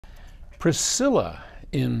Priscilla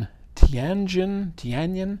in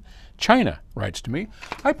Tianjin, China writes to me,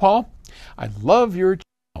 "Hi, Paul. I love your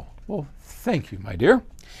channel." Well, thank you, my dear.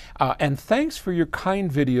 And thanks for your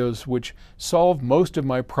kind videos which solve most of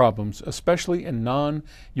my problems, especially in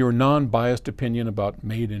your non-biased opinion about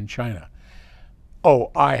Made in China.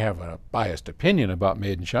 Oh, I have a biased opinion about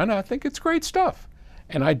Made in China. I think it's great stuff.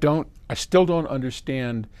 And I still don't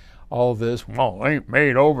understand all this, well, it ain't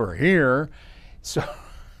made over here. So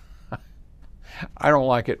I don't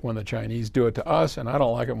like it when the Chinese do it to us, and I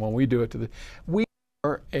don't like it when we do it to the... We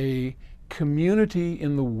are a community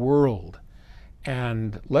in the world,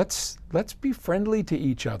 and let's be friendly to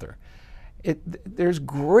each other. There's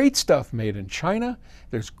great stuff made in China.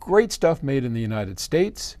 There's great stuff made in the United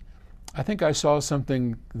States. I think I saw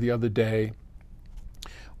something the other day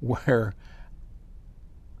where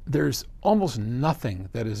there's almost nothing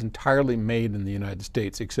that is entirely made in the United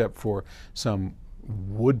States except for some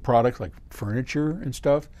wood products like furniture and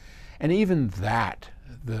stuff. And even that,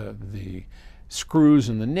 the screws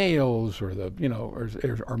and the nails or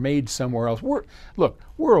the, are made somewhere else. Look,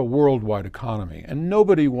 we're a worldwide economy and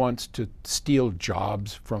nobody wants to steal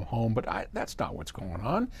jobs from home, but that's not what's going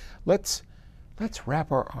on. Let's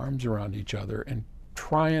wrap our arms around each other and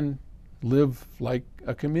try and live like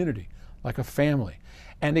a community, like a family,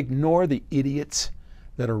 and ignore the idiots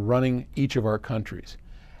that are running each of our countries.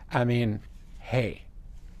 I mean, hey,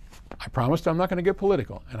 I promised I'm not going to get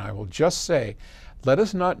political, and I will just say, let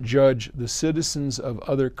us not judge the citizens of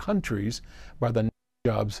other countries by the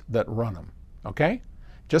jobs that run them, okay?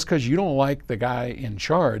 Just because you don't like the guy in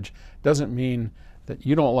charge doesn't mean that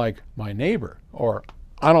you don't like my neighbor, or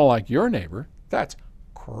I don't like your neighbor. That's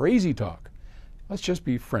crazy talk. Let's just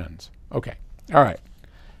be friends. Okay, all right.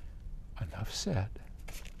 Enough said.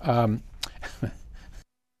 I'll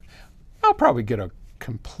probably get a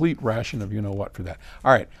complete ration of you-know-what for that.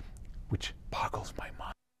 All right, which boggles my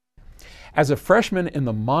mind. As a freshman in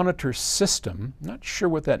the monitor system, not sure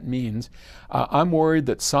what that means, I'm worried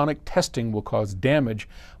that sonic testing will cause damage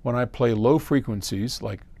when I play low frequencies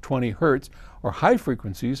like 20 hertz or high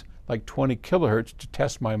frequencies like 20 kilohertz to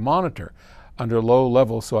test my monitor under low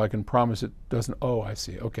level so I can promise it doesn't, oh, I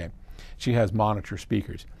see, okay. She has monitor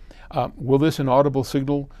speakers. Will this inaudible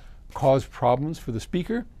signal cause problems for the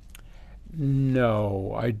speaker?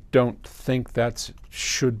 No, I don't think that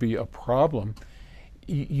should be a problem.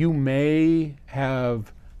 You may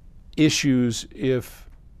have issues if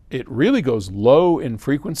it really goes low in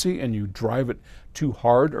frequency and you drive it too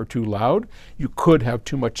hard or too loud. You could have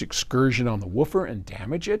too much excursion on the woofer and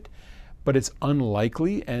damage it, but it's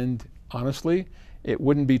unlikely, and honestly, it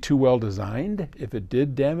wouldn't be too well designed if it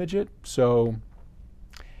did damage it. So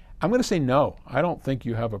I'm going to say no. I don't think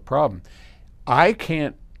you have a problem. I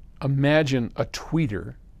can't imagine a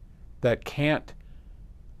tweeter that can't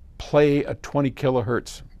play a 20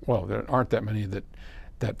 kilohertz. Well, there aren't that many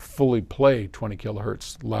that fully play 20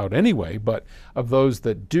 kilohertz loud anyway, but of those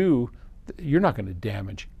that do, you're not going to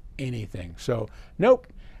damage anything. So nope,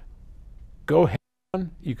 go ahead.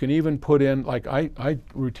 You can even put in, like I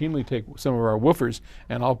routinely take some of our woofers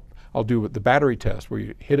and I'll do the battery test where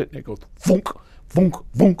you hit it and it goes funk, funk,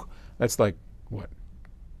 funk. That's like, what,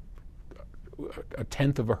 a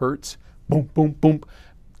tenth of a hertz? Boom, boom, boom.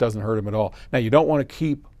 Doesn't hurt them at all. Now, you don't want to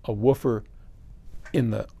keep a woofer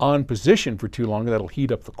in the on position for too long. That'll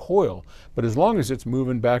heat up the coil. But as long as it's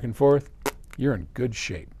moving back and forth, you're in good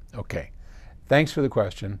shape. Okay. Thanks for the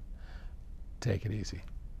question. Take it easy.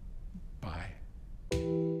 Bye.